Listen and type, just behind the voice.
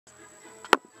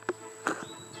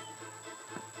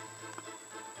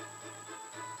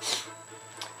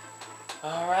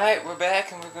Alright, we're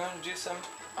back and we're going to do some...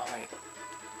 Oh wait.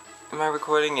 Am I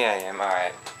recording? Yeah, I am.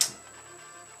 Alright.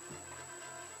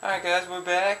 Alright guys, we're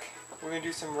back. We're going to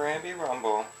do some Rambi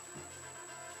Rumble.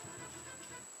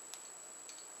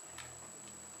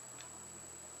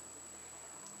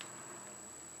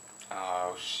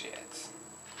 Oh shit.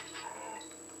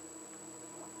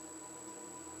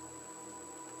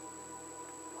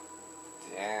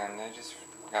 Damn, they just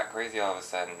got crazy all of a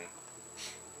sudden.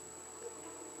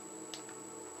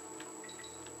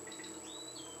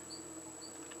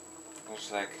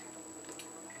 It's like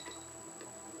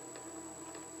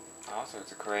all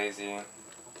sorts of crazy.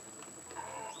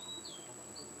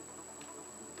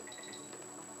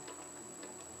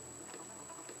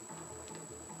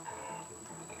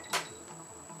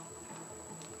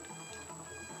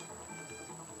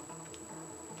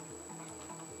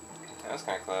 That was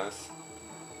kind of close.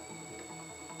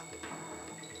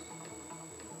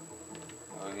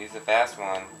 Oh, he's a fast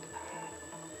one.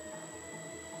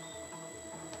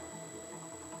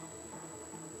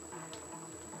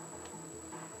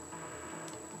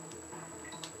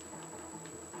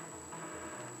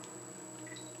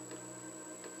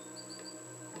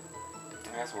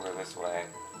 I guess we'll go this way.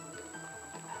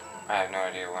 I have no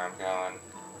idea where I'm going.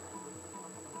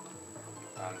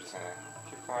 I'm just gonna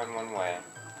keep going one way.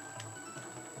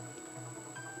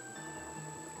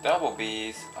 Double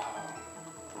B's? Oh,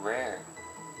 rare.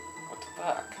 What the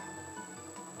fuck?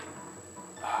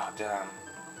 Oh, dumb.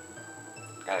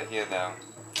 Got it here though.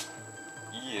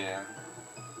 Yeah.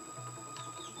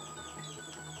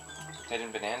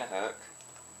 Hidden banana hook.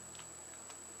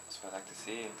 That's what I like to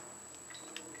see.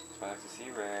 That's what I like to see,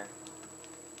 rare.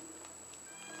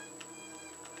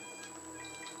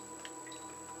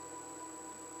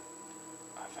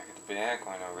 Oh, if I get the banana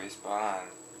coin, I'll respawn.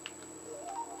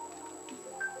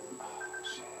 Oh,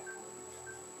 shit.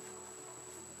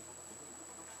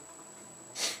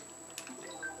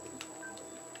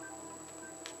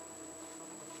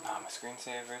 Oh, my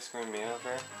screensaver screwed me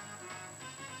over.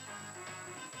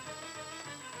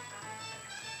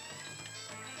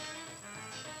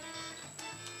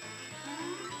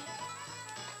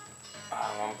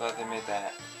 Oh, well, I'm glad they made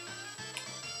that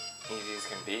easy as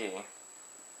can be.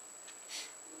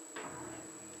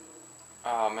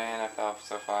 Oh man, I fell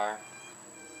so far.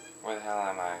 Where the hell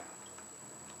am I?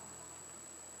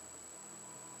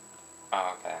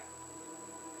 Oh, okay.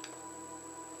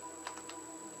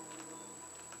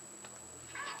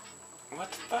 What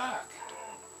the fuck?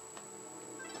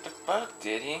 What the fuck,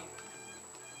 Diddy?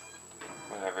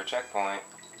 Whatever, checkpoint.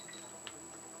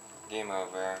 Game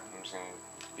over. I'm just gonna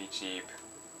be cheap.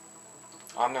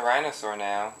 Oh, I'm the Rhinosaur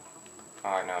now.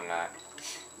 Oh, no, I'm not.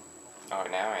 Oh,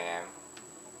 now I am.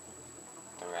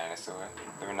 The Rhinosaur.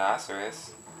 The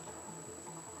Rhinoceros.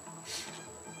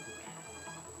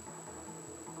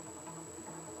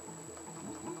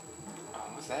 Oh,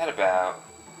 what's that about?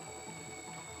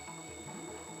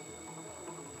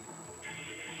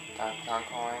 Donkey Kong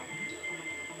coin?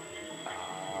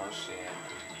 Oh, shit.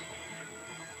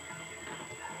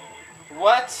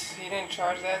 What? He didn't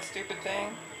charge that stupid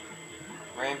thing?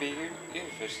 Rambi, you're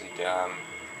officially dumb.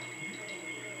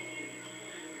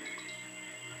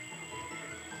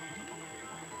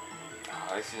 Oh,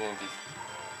 at least he didn't be...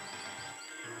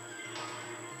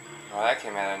 Well, that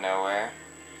came out of nowhere.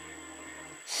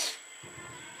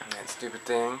 That stupid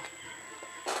thing.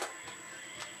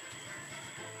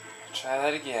 Try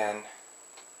that again.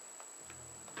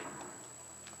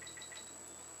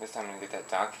 This time I'm gonna get that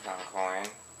Donkey Kong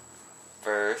coin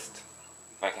first,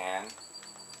 if I can.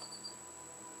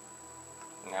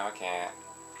 No, I can't.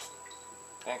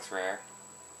 Thanks, Rare.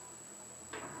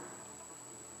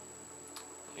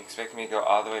 You expect me to go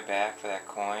all the way back for that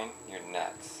coin? You're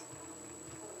nuts.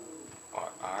 Or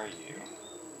are you?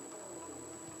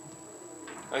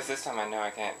 At least this time I know I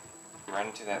can't run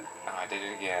into that... Oh, I did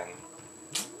it again.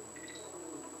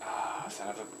 Ah, oh, son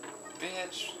of a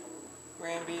bitch.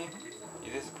 Rambi,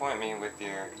 you disappoint me with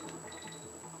your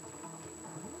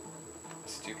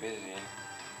stupidity.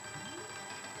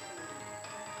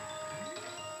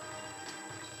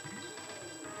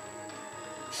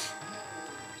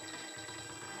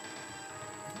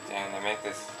 Damn, they make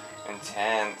this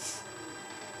intense.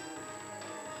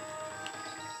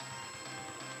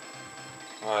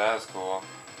 Oh, that was cool.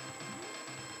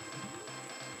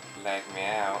 Lag me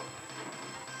out.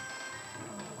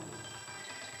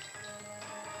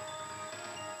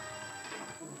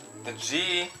 The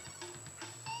G.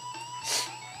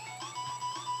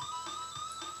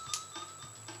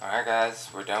 Alright guys,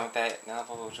 we're done with that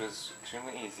level, which was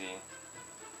extremely easy.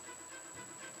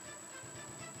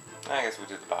 I guess we'll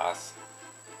do the boss.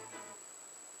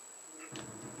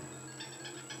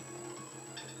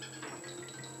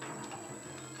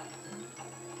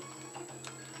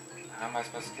 am I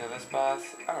supposed to kill this boss?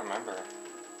 I don't remember.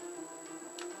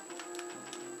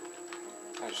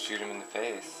 I just shoot him in the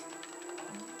face.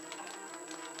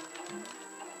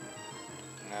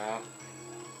 No.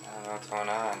 I don't know what's going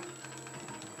on.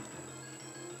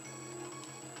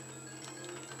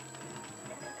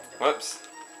 Whoops.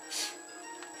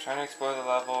 I'm trying to explore the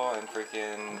level and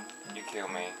freaking you kill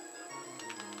me.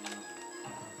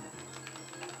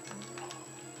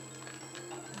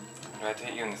 Do I have to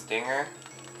hit you in the stinger?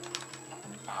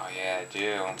 Oh yeah, I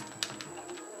do.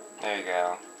 There you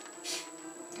go.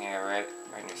 Yeah, right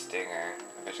in your stinger.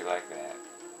 I bet you like that.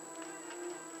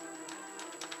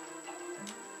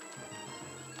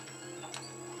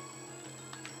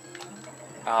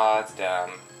 Oh, that's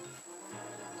dumb.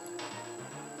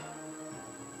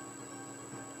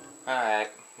 Alright,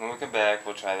 when we come back,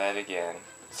 we'll try that again.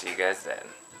 See you guys then.